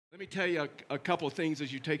Let me tell you a couple of things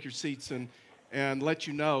as you take your seats and let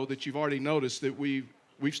you know that you've already noticed that we've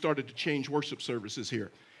started to change worship services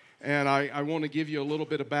here. And I want to give you a little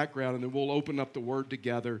bit of background, and then we'll open up the Word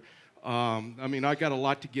together. I got a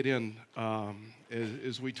lot to get in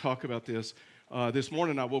as we talk about this. This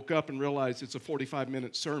morning I woke up and realized it's a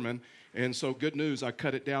 45-minute sermon, and so good news, I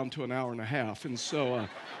cut it down to an hour and a half. And so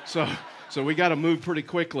we got to move pretty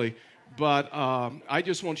quickly. But I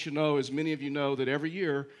just want you to know, as many of you know, that every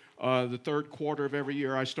year, the third quarter of every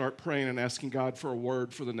year, I start praying and asking God for a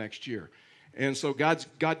word for the next year. And so God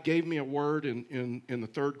gave me a word in the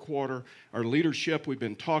third quarter. Our leadership, we've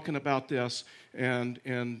been talking about this, and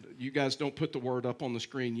you guys don't put the word up on the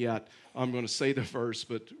screen yet. I'm going to say the verse,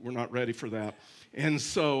 but we're not ready for that. And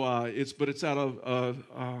so it's out of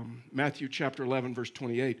Matthew chapter 11, verse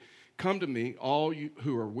 28. Come to me, all you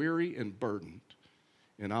who are weary and burdened,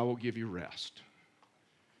 and I will give you rest.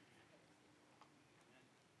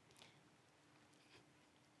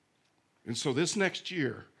 And so this next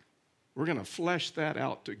year, we're going to flesh that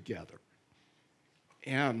out together.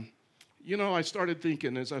 And, I started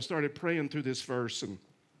thinking as I started praying through this verse, and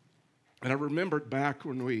I remembered back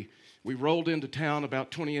when we rolled into town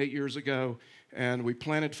about 28 years ago, and we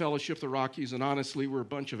planted Fellowship the Rockies, and honestly, we're a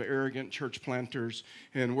bunch of arrogant church planters,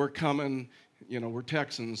 and we're coming, we're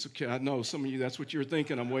Texans. Okay, I know some of you, that's what you're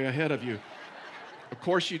thinking. I'm way ahead of you. Of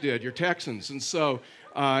course you did. You're Texans. And so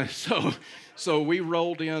we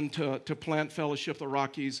rolled in to plant Fellowship the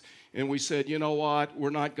Rockies, and we said, you know what?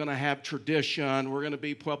 We're not going to have tradition. We're going to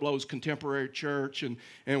be Pueblo's contemporary church, and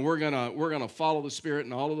we're gonna follow the Spirit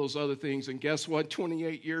and all of those other things. And guess what?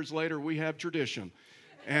 28 years later, we have tradition.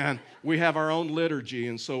 And we have our own liturgy,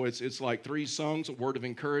 and so it's like 3 songs, a word of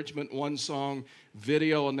encouragement, 1 song,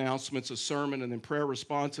 video announcements, a sermon, and then prayer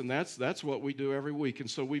response, and that's what we do every week. And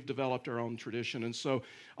so we've developed our own tradition. And so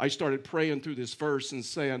I started praying through this verse and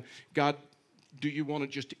saying, God, do you want to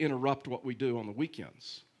just interrupt what we do on the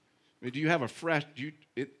weekends? Do you have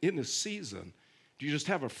in the season, do you just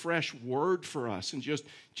have a fresh word for us, and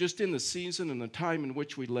just in the season and the time in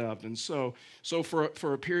which we lived? And so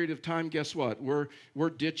for a period of time, guess what? We're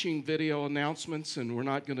ditching video announcements, and we're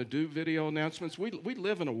not going to do video announcements. We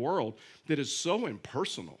live in a world that is so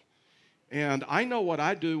impersonal. And I know what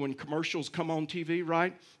I do when commercials come on TV,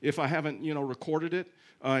 right? If I haven't, recorded it,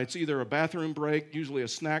 it's either a bathroom break, usually a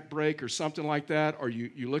snack break or something like that, or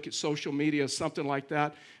you look at social media, something like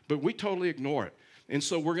that. But we totally ignore it. And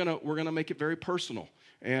so we're gonna make it very personal.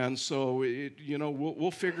 And so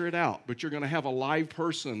we'll figure it out. But you're gonna have a live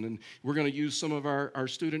person, and we're gonna use some of our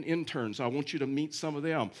student interns. I want you to meet some of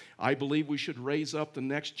them. I believe we should raise up the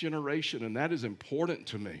next generation, and that is important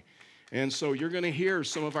to me. And so you're gonna hear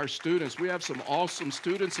some of our students. We have some awesome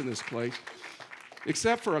students in this place,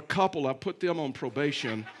 except for a couple. I put them on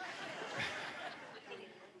probation.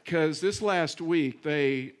 Because this last week,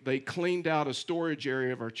 they cleaned out a storage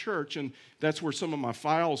area of our church, and that's where some of my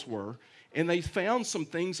files were. And they found some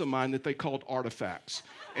things of mine that they called artifacts.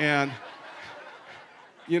 And,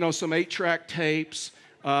 some 8-track tapes,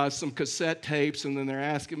 some cassette tapes, and then they're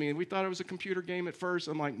asking me, and we thought it was a computer game at first.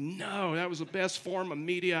 I'm like, no, that was the best form of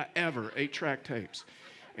media ever, 8-track tapes.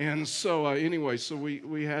 And so anyway,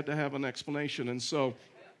 we had to have an explanation. And so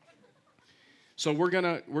we're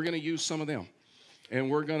gonna use some of them. And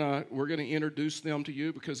we're gonna introduce them to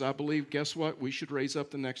you, because I believe, guess what? We should raise up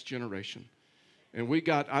the next generation. And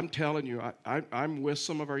I'm telling you, I'm with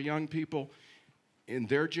some of our young people. In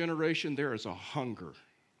their generation, there is a hunger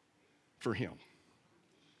for Him.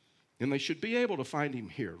 And they should be able to find Him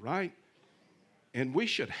here, right? And we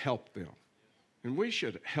should help them.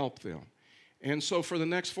 And so for the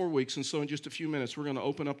next 4 weeks, and so in just a few minutes, we're going to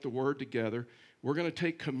open up the Word together. We're going to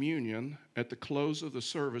take communion at the close of the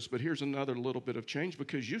service, but here's another little bit of change,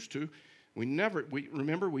 because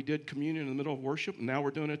remember we did communion in the middle of worship, and now we're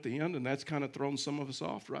doing it at the end, and that's kind of thrown some of us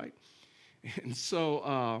off, right? And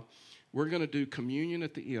so we're going to do communion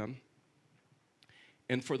at the end,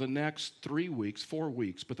 and for the next 4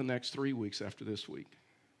 weeks, but the next 3 weeks after this week,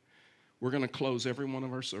 we're going to close every one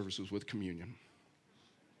of our services with communion,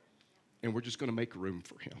 and we're just going to make room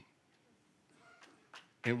for Him.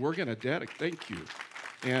 And we're going to thank you.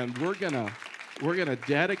 And we're going to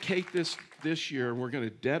dedicate this year. We're going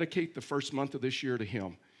to dedicate the first month of this year to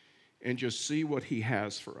Him, and just see what He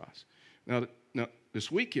has for us. Now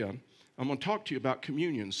this weekend, I'm going to talk to you about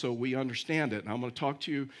communion so we understand it. And I'm going to talk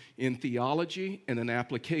to you in theology and in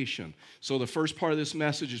application. So the first part of this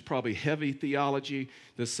message is probably heavy theology.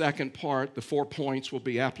 The second part, the 4 points, will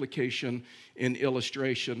be application and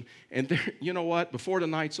illustration. And there, you know what? Before the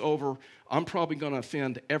night's over, I'm probably going to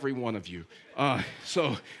offend every one of you.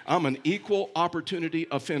 So I'm an equal opportunity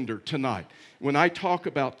offender tonight. When I talk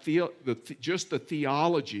about just the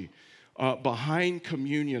theology behind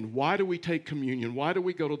communion, why do we take communion? Why do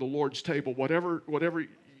we go to the Lord's table? Whatever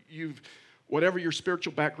your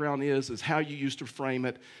spiritual background is how you used to frame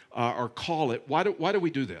it or call it. Why do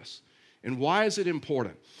we do this? And why is it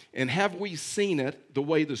important? And have we seen it the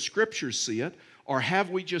way the Scriptures see it, or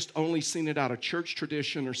have we just only seen it out of church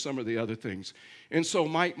tradition or some of the other things? And so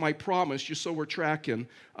my promise, just so we're tracking,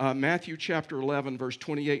 Matthew chapter 11, verse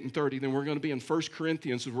 28 and 30, then we're going to be in 1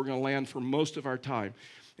 Corinthians, and we're going to land for most of our time.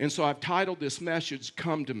 And so I've titled this message,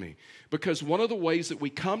 Come to Me, because one of the ways that we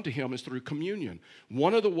come to Him is through communion.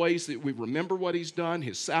 One of the ways that we remember what He's done,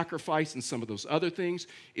 His sacrifice, and some of those other things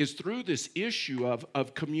is through this issue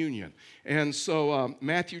of communion. And so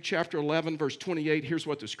Matthew chapter 11, verse 28, here's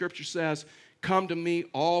what the Scripture says. Come to me,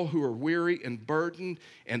 all who are weary and burdened,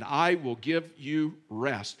 and I will give you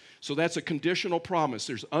rest. So that's a conditional promise.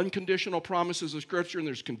 There's unconditional promises of Scripture, and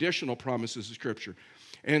there's conditional promises of Scripture.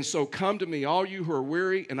 And so come to me, all you who are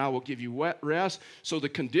weary, and I will give you rest. So the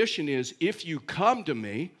condition is, if you come to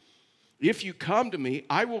me,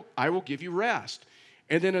 I will give you rest.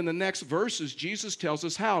 And then in the next verses, Jesus tells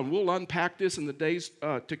us how, and we'll unpack this in the days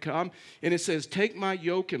to come. And it says, take my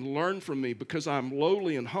yoke and learn from me, because I'm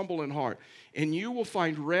lowly and humble in heart. And you will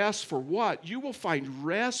find rest for what? You will find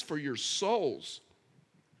rest for your souls.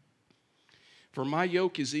 For my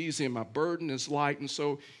yoke is easy and my burden is light. And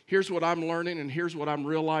so here's what I'm learning and here's what I'm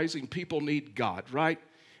realizing. People need God, right?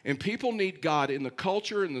 And people need God in the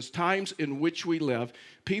culture and the times in which we live.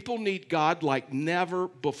 People need God like never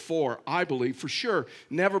before, I believe, for sure,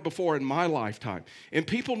 never before in my lifetime. And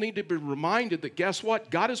people need to be reminded that, guess what?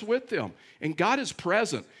 God is with them, and God is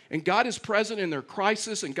present. And God is present in their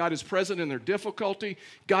crisis, and God is present in their difficulty.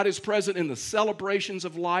 God is present in the celebrations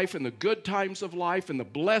of life, and the good times of life, and the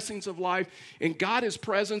blessings of life. And God is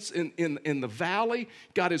present in the valley.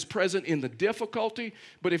 God is present in the difficulty.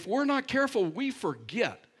 But if we're not careful, we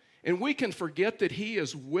forget. And we can forget that He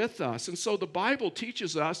is with us. And so the Bible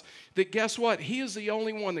teaches us that, guess what? He is the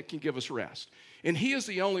only one that can give us rest. And He is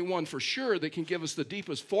the only one for sure that can give us the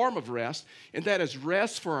deepest form of rest, and that is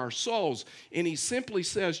rest for our souls. And He simply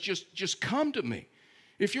says, just come to me.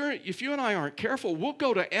 If you and I aren't careful, we'll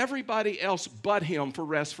go to everybody else but Him for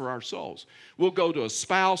rest for our souls. We'll go to a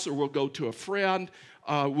spouse, or we'll go to a friend.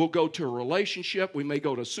 We'll go to a relationship. We may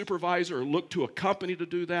go to a supervisor or look to a company to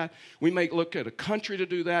do that. We may look at a country to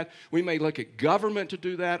do that. We may look at government to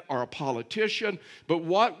do that, or a politician. But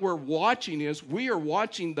what we're watching is we are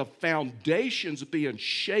watching the foundations being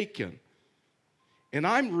shaken. And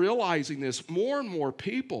I'm realizing this. More and more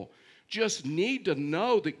people just need to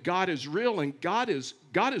know that God is real and God is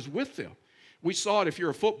with them. We saw it if you're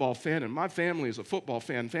a football fan, and my family is a football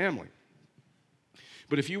fan family.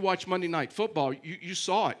 But if you watch Monday Night Football, you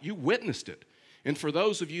saw it. You witnessed it. And for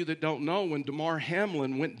those of you that don't know, when Damar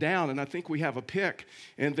Hamlin went down, and I think we have a pic,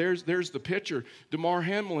 and there's the picture. Damar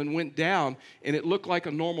Hamlin went down, and it looked like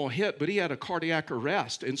a normal hit, but he had a cardiac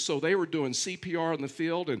arrest. And so they were doing CPR on the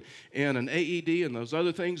field and an AED and those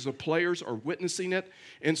other things. The players are witnessing it.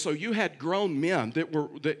 And so you had grown men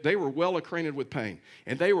that they were well acquainted with pain,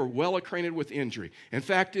 and they were well acquainted with injury. And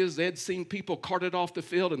fact is, they'd seen people carted off the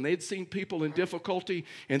field, and they'd seen people in difficulty,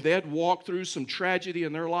 and they had walked through some tragedy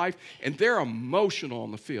in their life, and they're emotional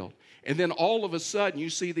on the field. And then all of a sudden, you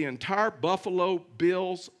see the entire Buffalo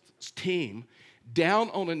Bills team down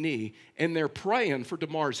on a knee, and they're praying for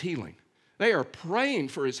Damar's healing. They are praying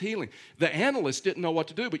for his healing. The analysts didn't know what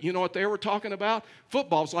to do, but you know what they were talking about?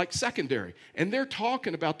 Football's like secondary. And they're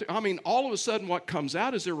talking about, all of a sudden what comes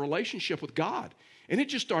out is their relationship with God. And it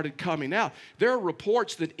just started coming out. There are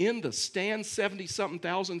reports that in the stands, 70-something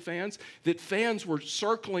thousand fans, that fans were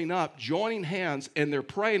circling up, joining hands, and they're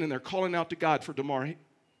praying and they're calling out to God for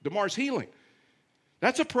Damar's healing.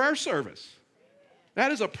 That's a prayer service.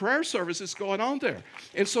 That is a prayer service that's going on there.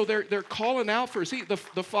 And so they're calling out for his healing.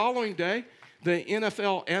 The following day, the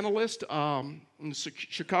NFL analyst,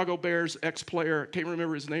 Chicago Bears ex-player, can't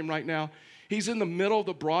remember his name right now, he's in the middle of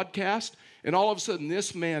the broadcast, and all of a sudden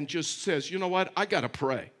this man just says, you know what, I got to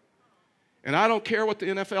pray. And I don't care what the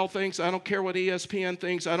NFL thinks. I don't care what ESPN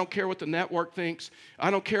thinks. I don't care what the network thinks. I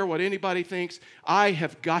don't care what anybody thinks. I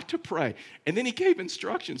have got to pray. And then he gave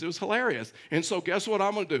instructions. It was hilarious. And so guess what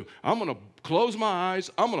I'm going to do? I'm going to close my eyes.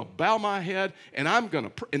 I'm going to bow my head. And I'm going to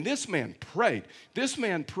pray. And this man prayed. This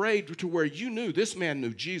man prayed to where you knew this man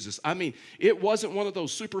knew Jesus. I mean, it wasn't one of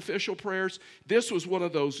those superficial prayers. This was one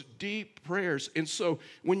of those deep prayers. And so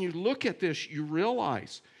when you look at this, you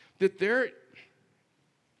realize that there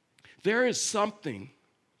is something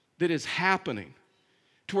that is happening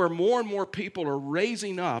to where more and more people are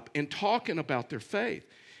raising up and talking about their faith.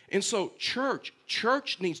 And so church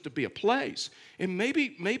needs to be a place. And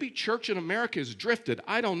maybe church in America has drifted.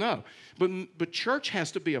 I don't know. But church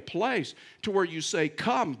has to be a place to where you say,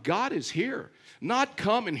 come, God is here. Not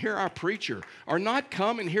come and hear our preacher, or not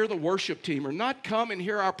come and hear the worship team, or not come and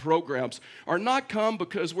hear our programs, or not come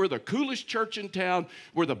because we're the coolest church in town,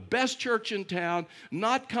 we're the best church in town,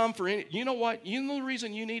 not come for any, you know what? You know the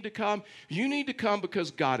reason you need to come? You need to come because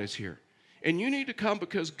God is here. And you need to come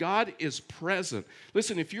because God is present.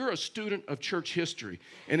 Listen, if you're a student of church history,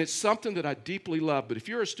 and it's something that I deeply love, but if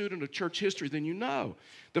you're a student of church history, then you know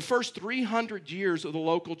the first 300 years of the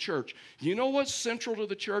local church, you know what's central to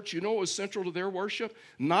the church? You know what was central to their worship?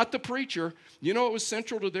 Not the preacher. You know what was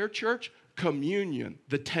central to their church? Communion,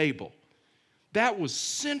 the table. That was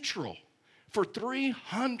central. For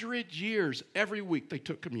 300 years, every week they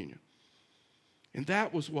took communion. And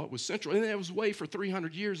that was what was central. And that was way for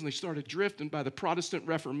 300 years, and they started drifting by the Protestant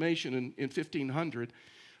Reformation in 1500.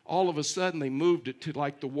 All of a sudden, they moved it to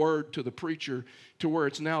like the word to the preacher, to where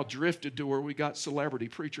it's now drifted to where we got celebrity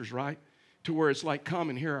preachers, right? To where it's like, come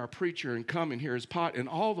and hear our preacher, and come and hear his pot, and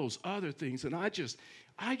all those other things. And I just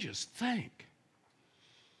think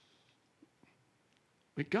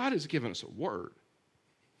that God has given us a word.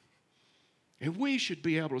 And we should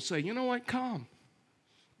be able to say, you know what, come.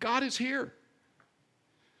 God is here.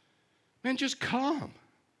 Man, just come.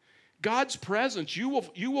 God's presence, you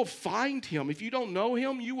will find him. If you don't know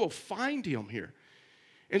him, you will find him here.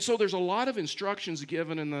 And so there's a lot of instructions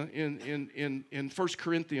given in 1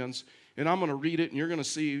 Corinthians, and I'm going to read it, and you're going to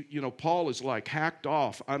see, Paul is like hacked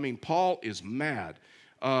off. I mean, Paul is mad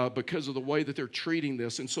because of the way that they're treating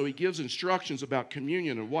this. And so he gives instructions about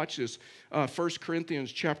communion. And watch this, 1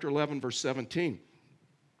 Corinthians chapter 11, verse 17.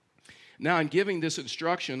 Now, in giving this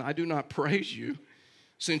instruction, I do not praise you,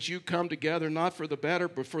 since you come together not for the better,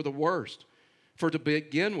 but for the worst. For to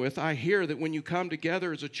begin with, I hear that when you come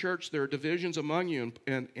together as a church, there are divisions among you,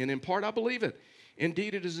 and in part I believe it.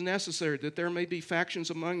 Indeed, it is necessary that there may be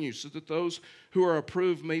factions among you, so that those who are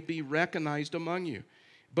approved may be recognized among you.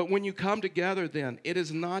 But when you come together, then, it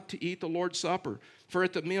is not to eat the Lord's Supper. For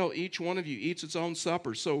at the meal, each one of you eats its own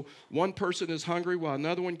supper. So one person is hungry while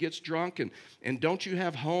another one gets drunk, and don't you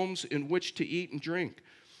have homes in which to eat and drink?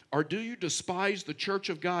 Or do you despise the church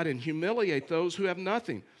of God and humiliate those who have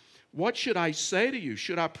nothing? What should I say to you?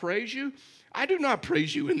 Should I praise you? I do not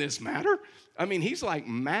praise you in this matter. I mean, he's like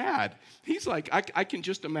mad. He's like, I can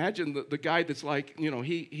just imagine the guy that's like,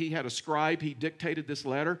 he had a scribe, he dictated this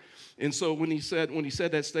letter. And so when he said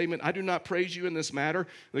that statement, I do not praise you in this matter,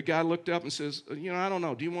 the guy looked up and says, I don't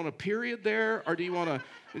know, do you want a period there? Or do you want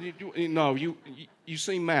to, no, you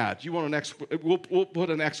seem mad. You want we'll put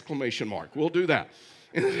an exclamation mark. We'll do that.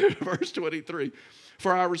 In verse 23,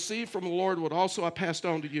 for I received from the Lord what also I passed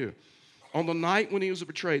on to you. On the night when he was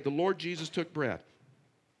betrayed, the Lord Jesus took bread.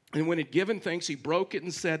 And when he had given thanks, he broke it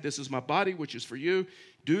and said, this is my body, which is for you.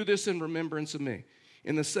 Do this in remembrance of me.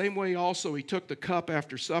 In the same way also he took the cup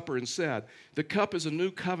after supper and said, the cup is a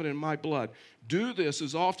new covenant in my blood. Do this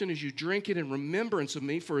as often as you drink it in remembrance of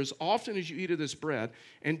me. For as often as you eat of this bread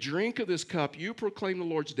and drink of this cup, you proclaim the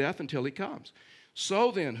Lord's death until he comes.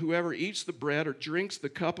 So then, whoever eats the bread or drinks the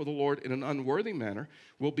cup of the Lord in an unworthy manner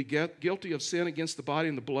will be guilty of sin against the body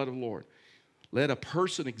and the blood of the Lord. Let a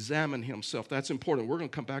person examine himself. That's important. We're going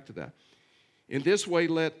to come back to that. In this way,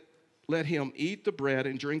 let him eat the bread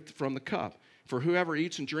and drink from the cup. For whoever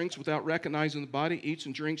eats and drinks without recognizing the body eats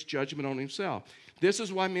and drinks judgment on himself. This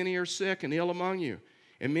is why many are sick and ill among you,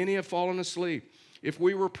 and many have fallen asleep. If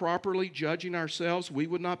we were properly judging ourselves, we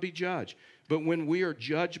would not be judged. But when we are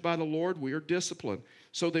judged by the Lord, we are disciplined,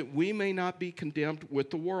 so that we may not be condemned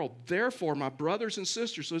with the world. Therefore, my brothers and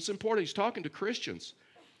sisters, so it's important, he's talking to Christians.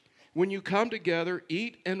 When you come together,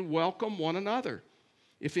 eat and welcome one another.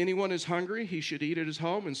 If anyone is hungry, he should eat at his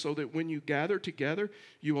home, and so that when you gather together,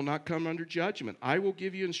 you will not come under judgment. I will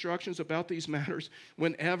give you instructions about these matters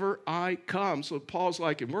whenever I come. So Paul's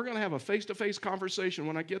like, and we're going to have a face-to-face conversation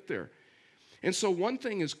when I get there. And so one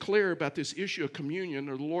thing is clear about this issue of communion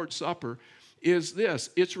or the Lord's Supper is this: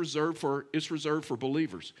 it's reserved for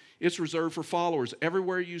believers. It's reserved for followers.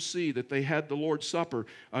 Everywhere you see that they had the Lord's Supper,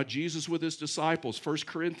 Jesus with his disciples, 1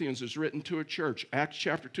 Corinthians is written to a church, Acts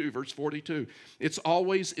chapter 2, verse 42. It's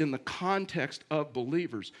always in the context of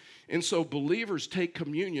believers. And so believers take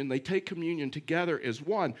communion. They take communion together as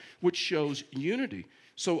one, which shows unity.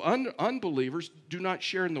 So unbelievers do not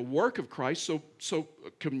share in the work of Christ, so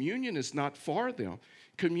communion is not for them.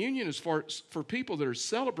 Communion is for people that are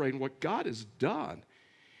celebrating what God has done.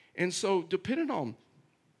 And so depending on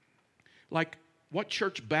like what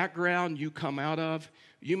church background you come out of,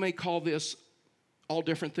 you may call this all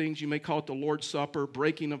different things. You may call it the Lord's Supper,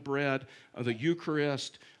 breaking of bread, the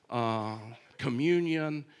Eucharist,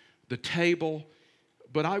 communion, the table.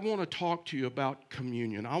 But I want to talk to you about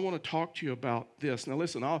communion. I want to talk to you about this. Now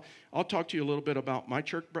listen, I'll talk to you a little bit about my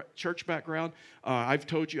church background. I've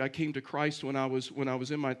told you I came to Christ when I was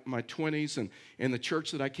in my 20s, and the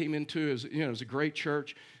church that I came into is, it was a great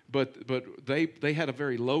church. But they had a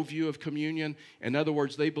very low view of communion. In other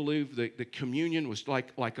words, they believed that the communion was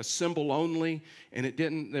like a symbol only, and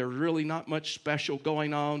there was really not much special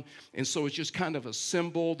going on. And so it's just kind of a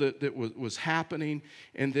symbol that was happening,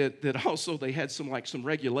 and that also they had some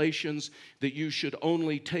regulations that you should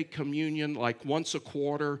only take communion like once a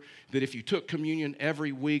quarter, that if you took communion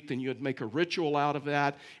every week, then you'd make a ritual out of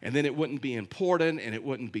that, and then it wouldn't be important, and it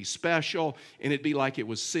wouldn't be special, and it'd be like it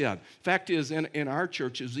was sin. Fact is, in our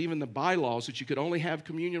churches, even the bylaws that you could only have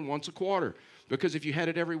communion once a quarter, because if you had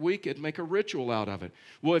it every week, it'd make a ritual out of it.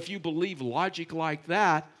 Well, if you believe logic like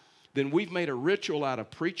that, then we've made a ritual out of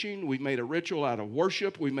preaching, we've made a ritual out of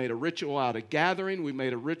worship, we've made a ritual out of gathering, we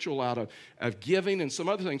made a ritual out of giving and some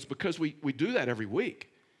other things, because we do that every week.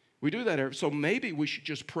 We do that so maybe we should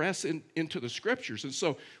just press into the scriptures. And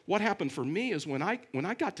so what happened for me is when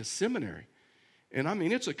I got to seminary, and I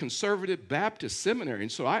mean, it's a conservative Baptist seminary,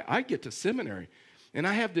 and so I get to seminary, and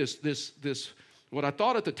I have this what I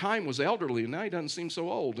thought at the time was elderly, and now he doesn't seem so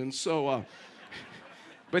old. And so,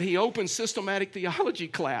 but he opened systematic theology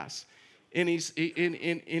class, and he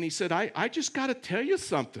said, I just got to tell you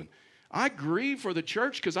something. I grieve for the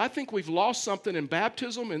church because I think we've lost something in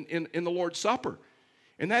baptism and in the Lord's Supper,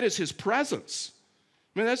 and that is his presence.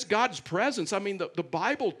 I mean, that's God's presence. I mean, the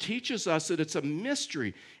Bible teaches us that it's a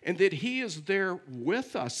mystery and that he is there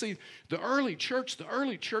with us. See, the early church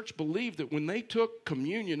believed that when they took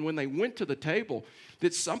communion, when they went to the table,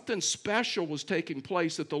 that something special was taking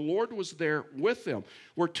place, that the Lord was there with them.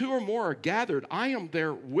 Where two or more are gathered, I am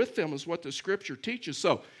there with them is what the scripture teaches.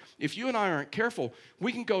 So if you and I aren't careful,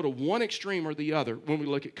 we can go to one extreme or the other when we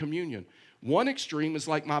look at communion. One extreme is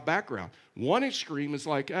like my background. One extreme is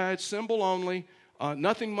like, it's symbol only.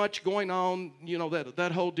 Nothing much going on,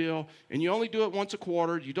 that whole deal. And you only do it once a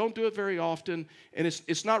quarter. You don't do it very often. And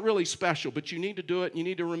it's not really special, but you need to do it, and you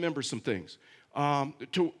need to remember some things.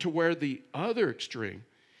 To where the other extreme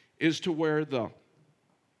is to where the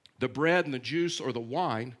bread and the juice or the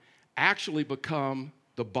wine actually become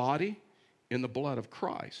the body and the blood of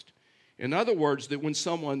Christ. In other words, that when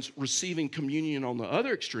someone's receiving communion on the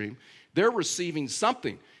other extreme, they're receiving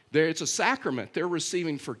something. It's a sacrament. They're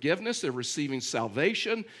receiving forgiveness. They're receiving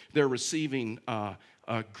salvation. They're receiving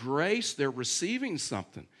grace. They're receiving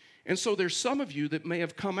something. And so there's some of you that may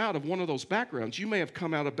have come out of one of those backgrounds. You may have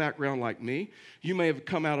come out of a background like me. You may have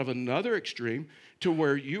come out of another extreme to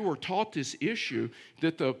where you were taught this issue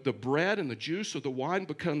that the bread and the juice or the wine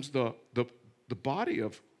becomes the body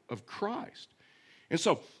of Christ. And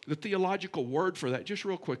so the theological word for that, just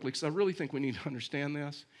real quickly, because I really think we need to understand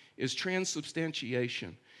this, is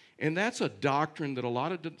transubstantiation. And that's a doctrine that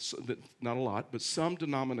not a lot, but some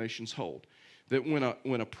denominations hold. That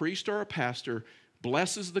when a priest or a pastor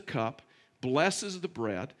blesses the cup, blesses the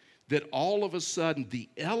bread, that all of a sudden the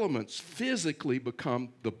elements physically become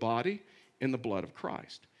the body and the blood of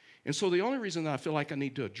Christ. And so the only reason that I feel like I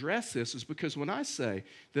need to address this is because when I say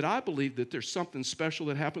that I believe that there's something special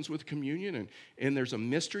that happens with communion and there's a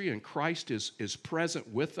mystery and Christ is present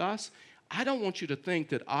with us, I don't want you to think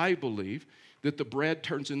that I believe that the bread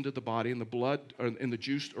turns into the body and the blood and the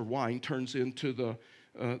juice or wine turns into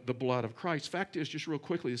the blood of Christ. Fact is, just real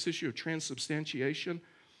quickly, this issue of transubstantiation,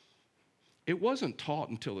 it wasn't taught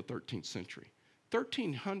until the 13th century.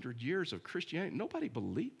 1,300 years of Christianity, nobody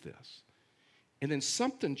believed this. And then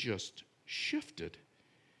something just shifted.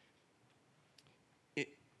 And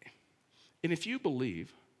if you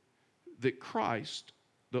believe that Christ,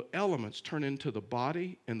 the elements turn into the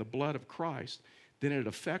body and the blood of Christ, then it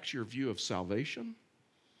affects your view of salvation.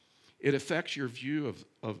 It affects your view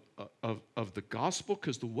of the gospel,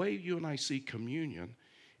 because the way you and I see communion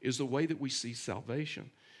is the way that we see salvation.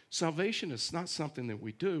 Salvation is not something that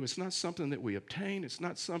we do. It's not something that we obtain. It's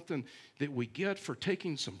not something that we get for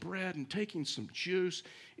taking some bread and taking some juice.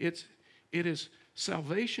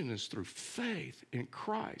 Salvation is through faith in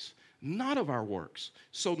Christ, not of our works.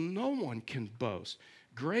 So no one can boast.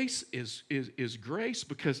 Grace is grace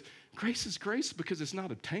because it's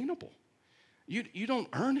not obtainable. You don't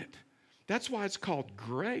earn it. That's why it's called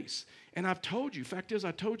grace. And I've told you, fact is,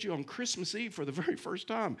 I told you on Christmas Eve for the very first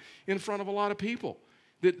time in front of a lot of people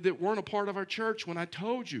that weren't a part of our church when I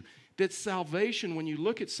told you that salvation, when you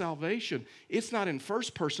look at salvation, it's not in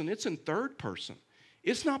first person, it's in third person.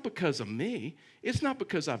 It's not because of me. It's not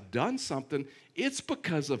because I've done something. It's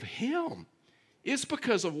because of Him. It's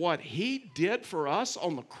because of what He did for us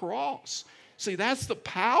on the cross. See, that's the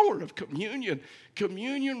power of communion.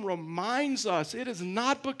 Communion reminds us it is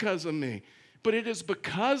not because of me, but it is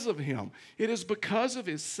because of Him. It is because of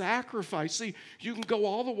His sacrifice. See, you can go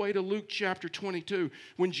all the way to Luke chapter 22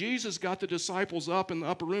 when Jesus got the disciples up in the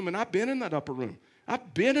upper room, and I've been in that upper room.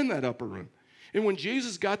 I've been in that upper room. And when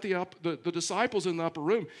Jesus got the disciples in the upper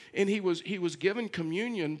room, and he was given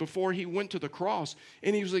communion before He went to the cross,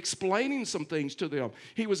 and He was explaining some things to them.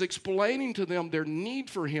 He was explaining to them their need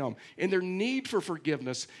for Him, and their need for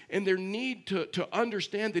forgiveness, and their need to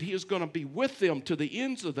understand that He is going to be with them to the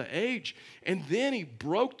ends of the age. And then He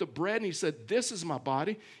broke the bread, and He said, "This is my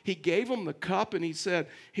body." He gave them the cup, and He said,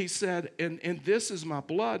 and this is my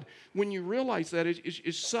blood. When you realize that,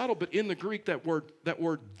 it's subtle, but in the Greek, that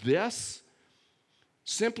word "this"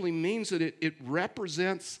 simply means that it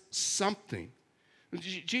represents something.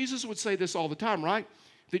 Jesus would say this all the time, right?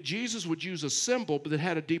 That Jesus would use a symbol, but that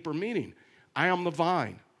had a deeper meaning. I am the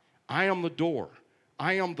vine. I am the door.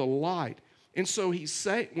 I am the light. And so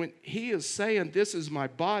when He is saying, "This is my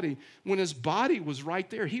body," when His body was right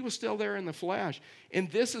there, He was still there in the flesh. And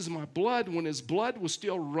 "this is my blood," when His blood was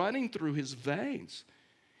still running through His veins.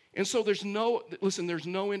 And so there's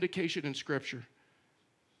no indication in Scripture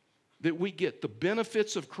that we get the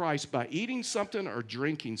benefits of Christ by eating something or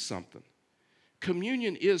drinking something.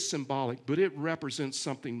 Communion is symbolic, but it represents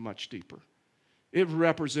something much deeper. It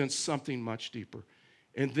represents something much deeper.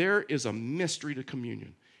 And there is a mystery to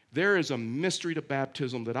communion. There is a mystery to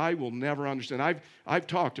baptism that I will never understand. I've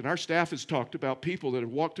talked, and our staff has talked about people that have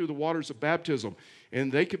walked through the waters of baptism,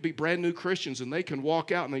 and they could be brand new Christians, and they can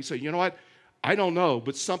walk out and they say, "You know what? I don't know,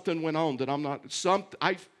 but something went on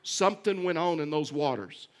that something went on in those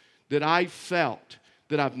waters that I felt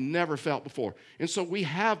that I've never felt before." And so we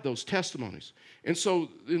have those testimonies. And so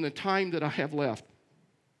in the time that I have left,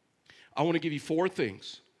 I want to give you four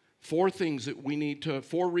things that we need to,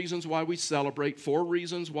 4 reasons why we celebrate, 4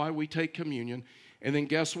 reasons why we take communion. And then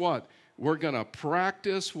guess what? We're going to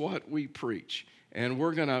practice what we preach. And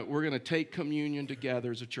we're going to take communion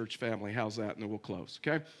together as a church family. How's that? And then we'll close,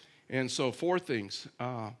 okay? And so 4 things.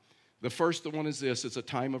 The first one is this. It's a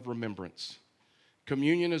time of remembrance.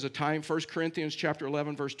 Communion is a time, 1 Corinthians chapter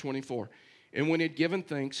 11, verse 24. "And when He had given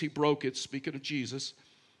thanks, He broke it," speaking of Jesus,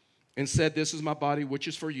 "and said, 'This is my body, which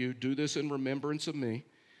is for you. Do this in remembrance of me.'"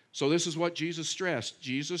 So this is what Jesus stressed.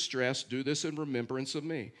 Jesus stressed, "Do this in remembrance of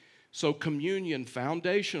me." So communion,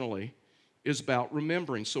 foundationally, is about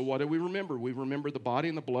remembering. So what do we remember? We remember the body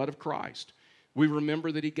and the blood of Christ. We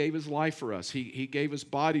remember that He gave His life for us. He gave His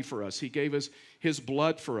body for us. He gave His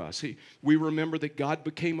blood for us. We remember that God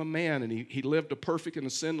became a man, and He lived a perfect and a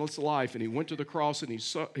sinless life, and He went to the cross, and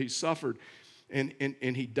He suffered, and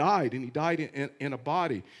He died, and He died in a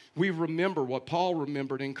body. We remember what Paul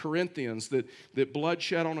remembered in Corinthians, that blood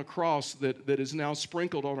shed on a cross that is now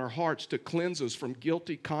sprinkled on our hearts to cleanse us from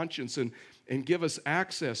guilty conscience and give us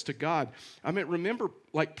access to God. I mean, remember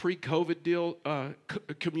like pre-COVID deal,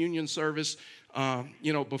 communion service,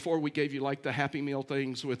 before we gave you like the Happy Meal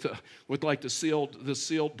things with like the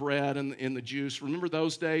sealed bread and the juice. Remember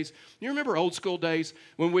those days? You remember old school days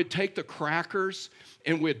when we'd take the crackers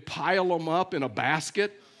and we'd pile them up in a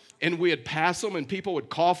basket and we'd pass them and people would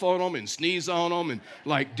cough on them and sneeze on them and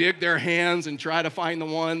like dig their hands and try to find the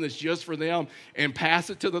one that's just for them and pass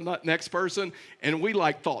it to the next person, and we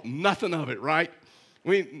like thought nothing of it, right?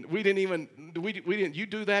 We didn't. You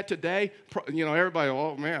do that today, everybody,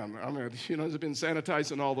 oh man, I mean, it's been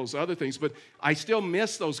sanitized and all those other things, but I still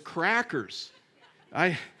miss those crackers.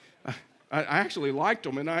 I actually liked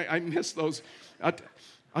them, and I miss those.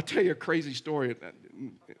 I'll tell you a crazy story.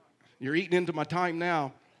 You're eating into my time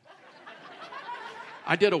now.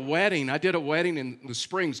 I did a wedding in the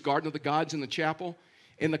Springs, Garden of the Gods in the chapel,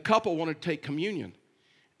 and the couple wanted to take communion.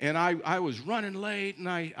 And I was running late, and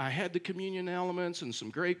I had the communion elements and some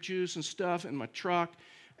grape juice and stuff in my truck.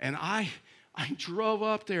 And I drove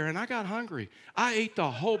up there, and I got hungry. I ate the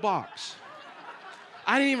whole box.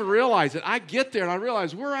 I didn't even realize it. I get there and I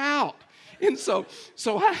realize we're out. And so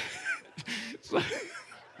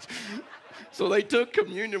they took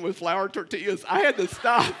communion with flour tortillas. I had to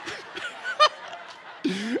stop.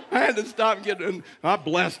 I had to stop and get in. I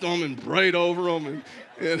blessed them and prayed over them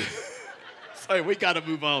and say, we got to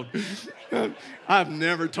move on. I've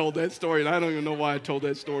never told that story, and I don't even know why I told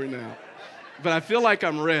that story now. But I feel like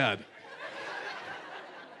I'm red.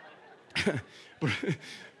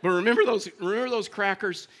 But remember those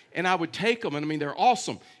crackers? And I would take them, and I mean, they're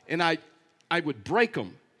awesome. And I would break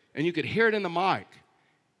them, and you could hear it in the mic.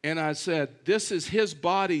 And I said, this is his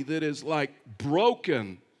body that is like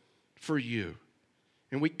broken for you.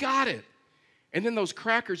 And we got it. And then those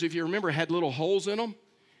crackers, if you remember, had little holes in them.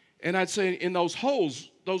 And I'd say, in those holes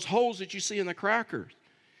that you see in the crackers,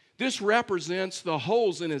 this represents the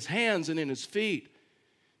holes in his hands and in his feet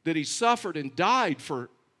that he suffered and died for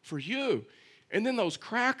you. And then those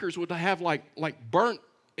crackers would have like burnt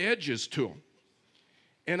edges to them.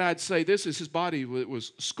 And I'd say, this is his body that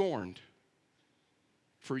was scorned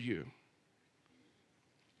for you.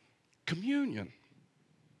 Communion.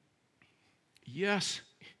 Yes,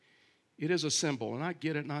 it is a symbol, and I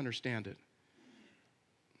get it and I understand it.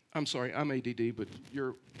 I'm sorry, I'm ADD, but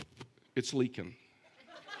it's leaking.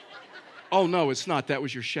 Oh, no, it's not. That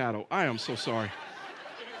was your shadow. I am so sorry.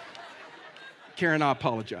 Karen, I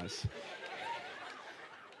apologize.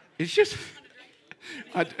 It's just,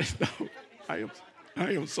 I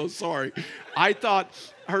am so sorry. I thought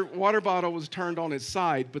her water bottle was turned on its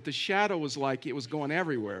side, but the shadow was like it was going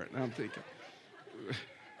everywhere. And I'm thinking.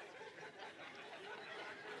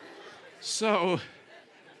 So,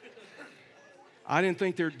 I didn't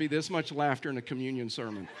think there'd be this much laughter in a communion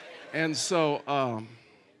sermon. And so,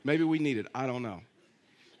 maybe we need it. I don't know.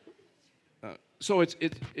 So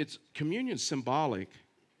it's communion symbolic,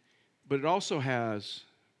 but it also has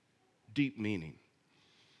deep meaning.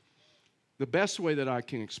 The best way that I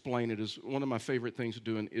can explain it is one of my favorite things to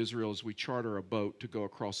do in Israel is we charter a boat to go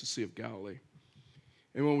across the Sea of Galilee.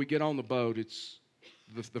 And when we get on the boat, it's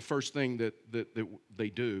the first thing that they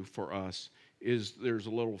do for us is there's a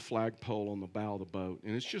little flagpole on the bow of the boat,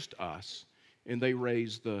 and it's just us. And they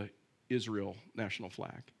raise the Israel national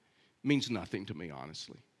flag. It means nothing to me,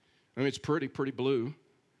 honestly. I mean, it's pretty blue,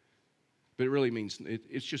 but it really means,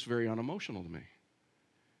 it's just very unemotional to me.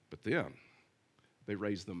 But then they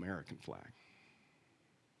raise the American flag.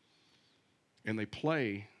 And they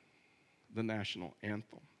play the national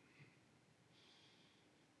anthem.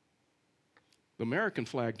 The American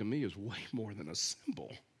flag to me is way more than a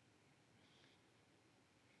symbol.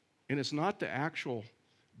 And it's not the actual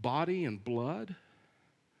body and blood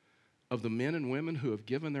of the men and women who have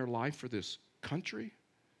given their life for this country,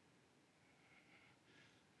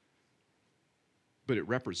 but it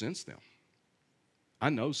represents them. I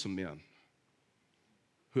know some men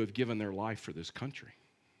who have given their life for this country.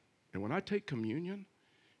 And when I take communion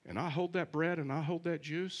and I hold that bread and I hold that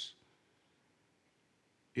juice,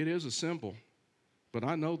 it is a symbol, but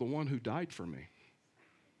I know the one who died for me.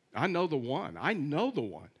 I know the one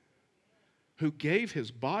who gave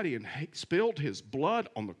his body and spilled his blood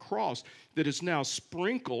on the cross that is now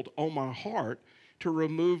sprinkled on my heart to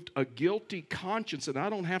remove a guilty conscience, and I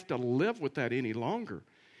don't have to live with that any longer.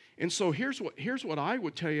 And so here's what I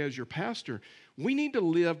would tell you as your pastor. We need to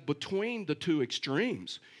live between the two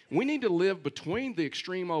extremes. We need to live between the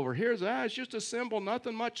extreme over here. It's just a symbol,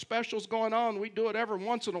 nothing much special's going on. We do it every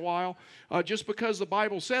once in a while just because the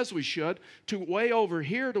Bible says we should, to way over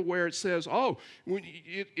here to where it says,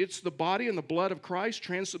 it's the body and the blood of Christ,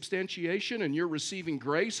 transubstantiation, and you're receiving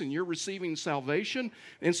grace and you're receiving salvation.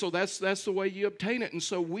 And so that's the way you obtain it. And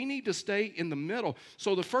so we need to stay in the middle.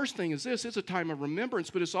 So the first thing is this, it's a time of remembrance,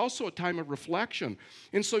 but it's also a time of reflection.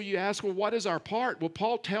 And so you ask, well, what is our part? Well,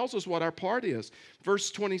 Paul tells us what our part is.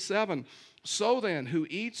 Verse 27, so then,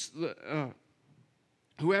 whoever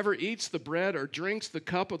eats the bread or drinks the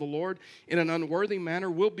cup of the Lord in an unworthy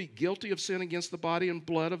manner will be guilty of sin against the body and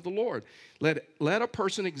blood of the Lord. Let a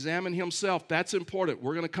person examine himself. That's important.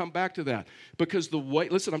 We're going to come back to that because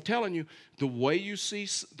listen, I'm telling you, the way you see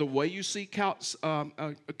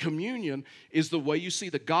communion is the way you see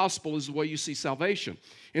the gospel, is the way you see salvation.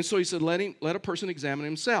 And so he said, let a person examine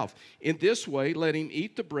himself. In this way, let him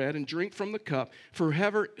eat the bread and drink from the cup. For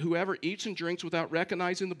whoever eats and drinks without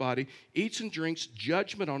recognizing the body, eats and drinks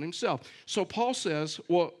judgment on himself. So Paul says,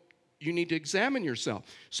 well, you need to examine yourself.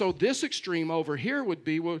 So this extreme over here would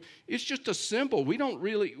be, well, it's just a symbol. We don't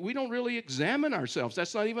really examine ourselves.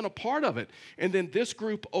 That's not even a part of it. And then this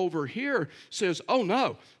group over here says, oh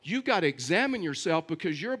no, you've got to examine yourself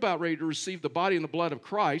because you're about ready to receive the body and the blood of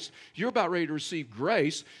Christ. You're about ready to receive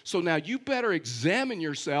grace. So now you better examine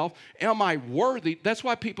yourself. Am I worthy? That's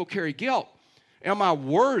why people carry guilt. Am I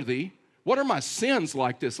worthy? What are my sins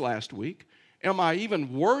like this last week? Am I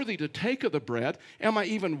even worthy to take of the bread? Am I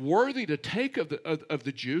even worthy to take of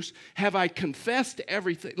the juice? Have I confessed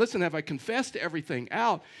everything? Listen, have I confessed everything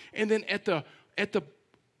out? And then at the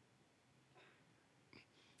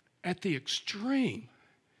extreme,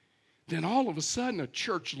 then all of a sudden a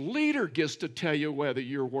church leader gets to tell you whether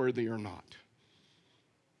you're worthy or not.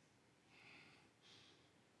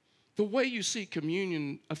 The way you see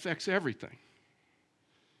communion affects everything.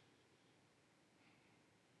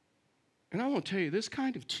 And I want to tell you, this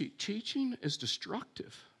kind of teaching is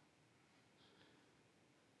destructive.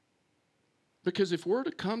 Because if we're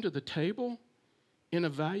to come to the table and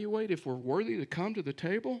evaluate if we're worthy to come to the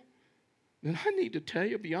table, then I need to tell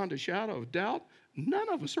you beyond a shadow of doubt, none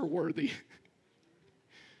of us are worthy.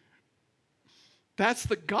 That's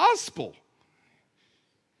the gospel.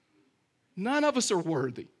 None of us are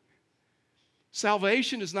worthy.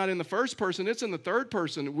 Salvation is not in the first person, it's in the third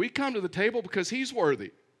person. We come to the table because he's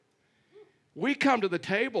worthy. We come to the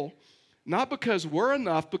table not because we're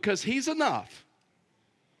enough, because he's enough.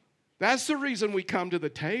 That's the reason we come to the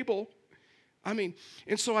table. I mean,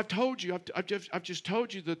 and so I've told you, I've just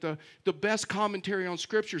told you that the best commentary on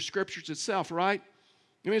Scripture's itself, right?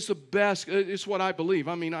 I mean, it's the best. It's what I believe.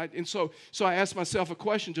 I mean, so I asked myself a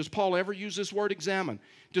question: does Paul ever use this word "examine"?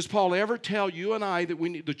 Does Paul ever tell you and I that we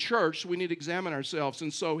need the church? We need to examine ourselves,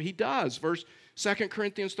 and so he does. 2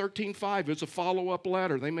 Corinthians 13:5. It's a follow-up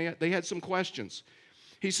letter. They had some questions.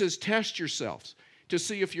 He says, "Test yourselves to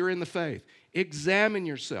see if you're in the faith. Examine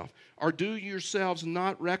yourself. Or do yourselves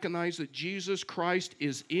not recognize that Jesus Christ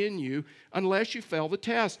is in you unless you fail the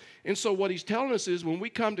test?" And so what he's telling us is when we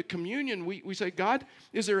come to communion, we say, God,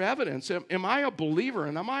 is there evidence? Am I a believer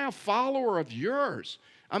and am I a follower of yours?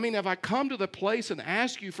 I mean, have I come to the place and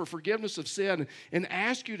ask you for forgiveness of sin and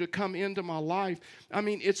ask you to come into my life? I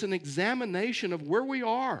mean, it's an examination of where we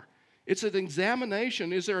are. It's an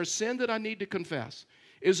examination. Is there a sin that I need to confess?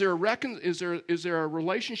 Is there a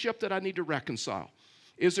relationship that I need to reconcile?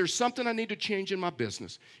 Is there something I need to change in my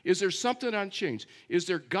business? Is there something I need to change? Is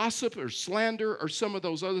there gossip or slander or some of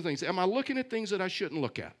those other things? Am I looking at things that I shouldn't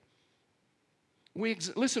look at? We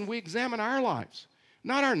examine our lives,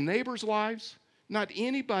 not our neighbors' lives, not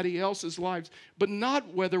anybody else's lives, but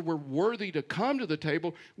not whether we're worthy to come to the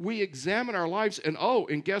table. We examine our lives,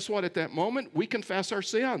 and guess what? At that moment, we confess our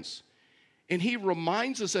sins. And he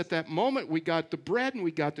reminds us at that moment, we got the bread and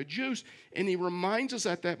we got the juice, and he reminds us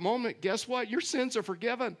at that moment, guess what? Your sins are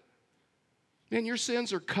forgiven. Man, your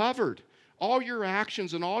sins are covered. All your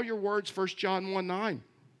actions and all your words, 1 John 1:9.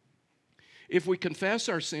 If we confess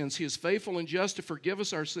our sins, he is faithful and just to forgive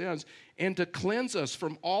us our sins and to cleanse us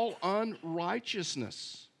from all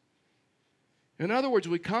unrighteousness. In other words,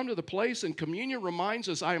 we come to the place, and communion reminds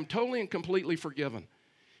us, I am totally and completely forgiven.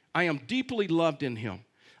 I am deeply loved in him.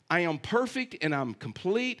 I am perfect and I'm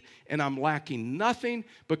complete and I'm lacking nothing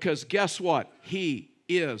because guess what? He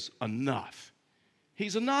is enough.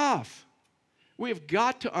 He's enough. We have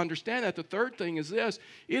got to understand that. The third thing is this: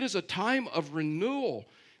 it is a time of renewal.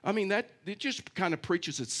 I mean, it just kind of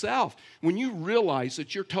preaches itself. When you realize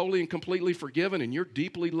that you're totally and completely forgiven and you're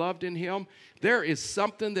deeply loved in him, there is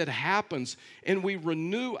something that happens, and we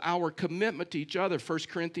renew our commitment to each other. 1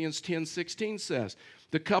 Corinthians 10:16 says,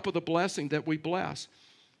 the cup of the blessing that we bless,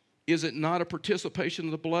 is it not a participation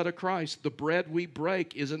in the blood of Christ? The bread we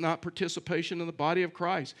break, is it not participation in the body of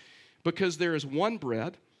Christ? Because there is one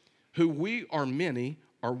bread, who we are many,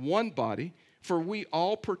 are one body, for we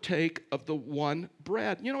all partake of the one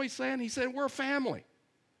bread. You know what he's saying? He said we're a family.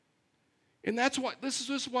 And that's why, this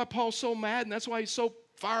is why Paul's so mad, and that's why he's so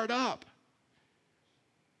fired up.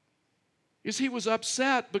 Is he was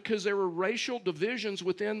upset because there were racial divisions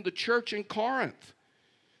within the church in Corinth.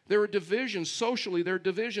 There were divisions socially, there are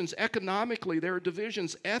divisions economically, there are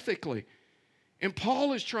divisions ethically. And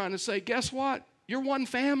Paul is trying to say, guess what? You're one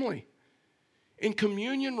family. And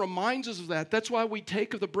communion reminds us of that. That's why we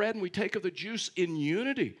take of the bread and we take of the juice in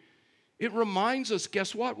unity. It reminds us,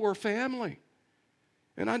 guess what? We're a family.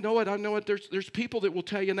 And I know it. There's people that will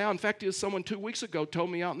tell you now. In fact, someone 2 weeks ago told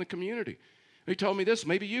me out in the community. He told me this.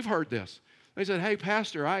 Maybe you've heard this. They said, hey,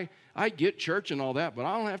 Pastor, I get church and all that, but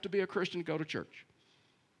I don't have to be a Christian to go to church.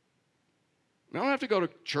 I don't have to go to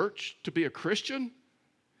church to be a Christian.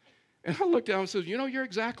 And I looked down and said, you're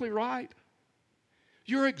exactly right.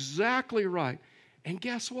 You're exactly right. And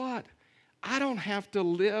guess what? I don't have to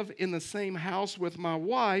live in the same house with my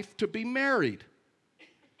wife to be married.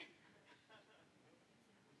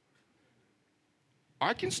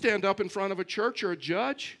 I can stand up in front of a church or a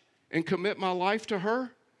judge and commit my life to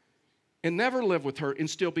her and never live with her and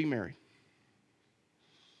still be married.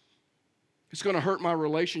 It's going to hurt my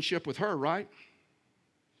relationship with her, right?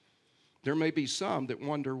 There may be some that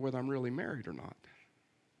wonder whether I'm really married or not.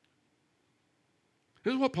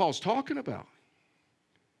 This is what Paul's talking about.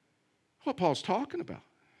 What Paul's talking about.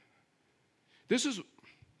 This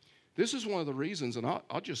is one of the reasons, and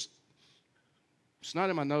I'll just, it's not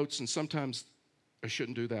in my notes, and sometimes I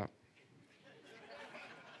shouldn't do that.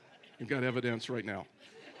 You've got evidence right now.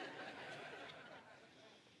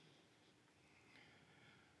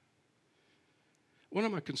 One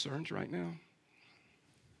of my concerns right now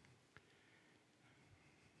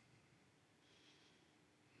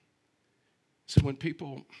is when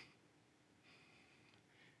people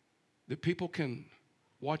can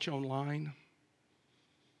watch online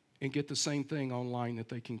and get the same thing online that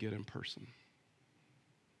they can get in person.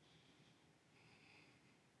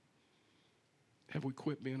 Have we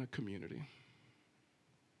quit being a community?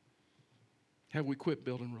 Have we quit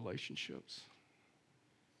building relationships?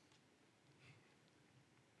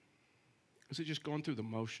 Is it just going through the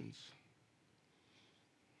motions?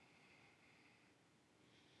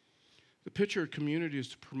 The picture of community is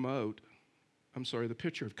to promote, the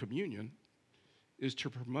picture of communion is to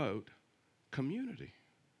promote community.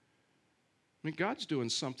 I mean, God's doing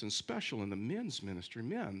something special in the men's ministry.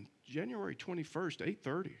 Men, January 21st,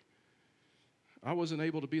 8:30. I wasn't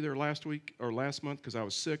able to be there last week or last month because I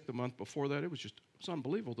was sick the month before that. It was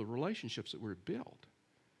unbelievable, the relationships that were built.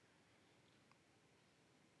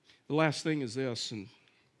 The last thing is this, and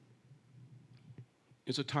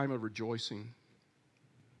it's a time of rejoicing.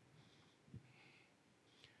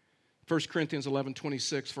 1 Corinthians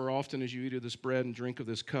 11:26, for often as you eat of this bread and drink of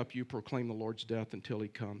this cup, you proclaim the Lord's death until he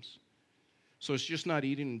comes. So it's just not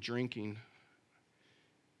eating and drinking.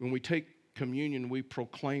 When we take communion, we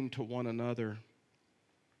proclaim to one another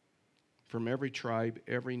from every tribe,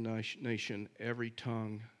 every nation, every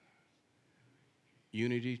tongue,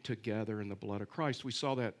 unity together in the blood of Christ. We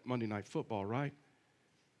saw that Monday Night Football, right?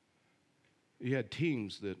 You had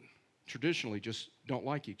teams that traditionally just don't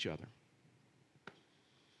like each other.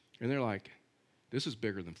 And they're like, this is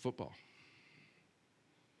bigger than football.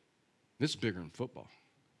 This is bigger than football.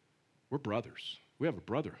 We're brothers. We have a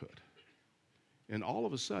brotherhood. And all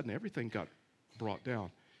of a sudden, everything got brought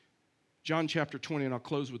down. John chapter 20, and I'll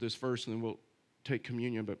close with this verse, and then we'll take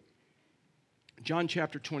communion. But John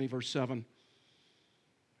chapter 20, verse 7,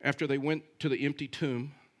 after they went to the empty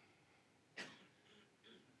tomb,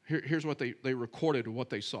 here's what they recorded of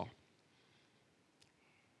what they saw.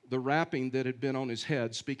 The wrapping that had been on his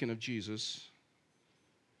head, speaking of Jesus,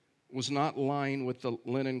 was not lined with the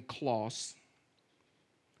linen cloths,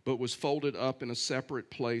 but was folded up in a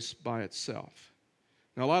separate place by itself.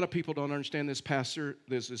 Now, a lot of people don't understand this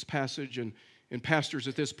passage, and pastors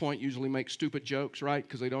at this point usually make stupid jokes, right,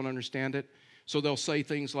 because they don't understand it. So they'll say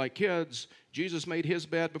things like, kids, Jesus made his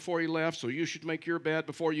bed before he left, so you should make your bed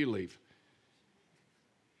before you leave.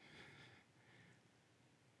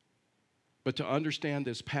 But to understand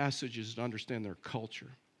this passage is to understand their culture.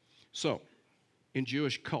 So, in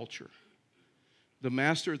Jewish culture, the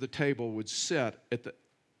master of the table would sit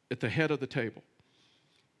at the head of the table,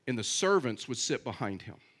 and the servants would sit behind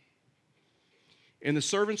him. And the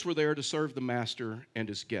servants were there to serve the master and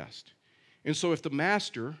his guest. And so if the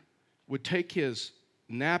master would take his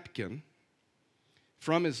napkin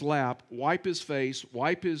from his lap, wipe his face,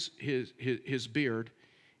 wipe his beard,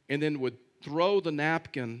 and then would throw the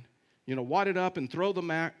napkin, wad it up and throw the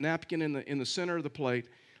napkin in the center of the plate,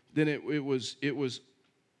 then it was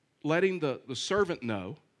letting the servant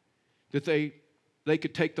know that they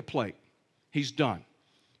could take the plate. He's done.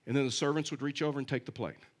 And then the servants would reach over and take the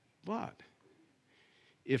plate. But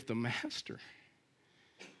if the master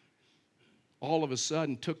all of a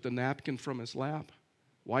sudden took the napkin from his lap,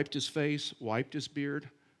 wiped his face, wiped his beard,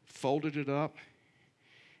 folded it up,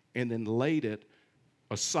 and then laid it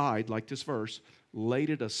aside, like this verse, laid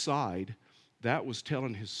it aside, that was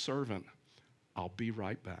telling his servant, I'll be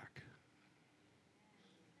right back.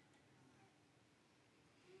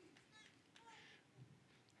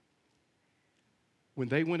 When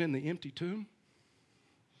they went in the empty tomb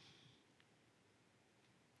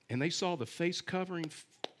and they saw the face covering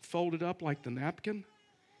folded up like the napkin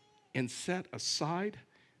and set aside,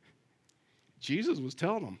 Jesus was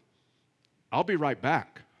telling them, I'll be right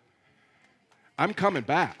back. I'm coming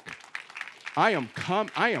back. I am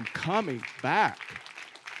coming back.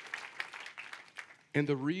 And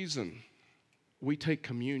the reason we take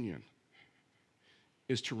communion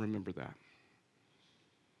is to remember that.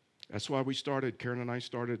 That's why we started, Karen and I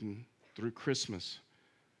started through Christmas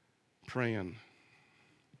praying.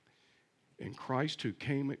 And Christ who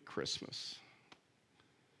came at Christmas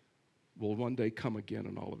will one day come again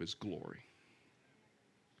in all of his glory.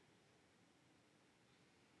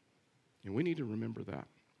 And we need to remember that.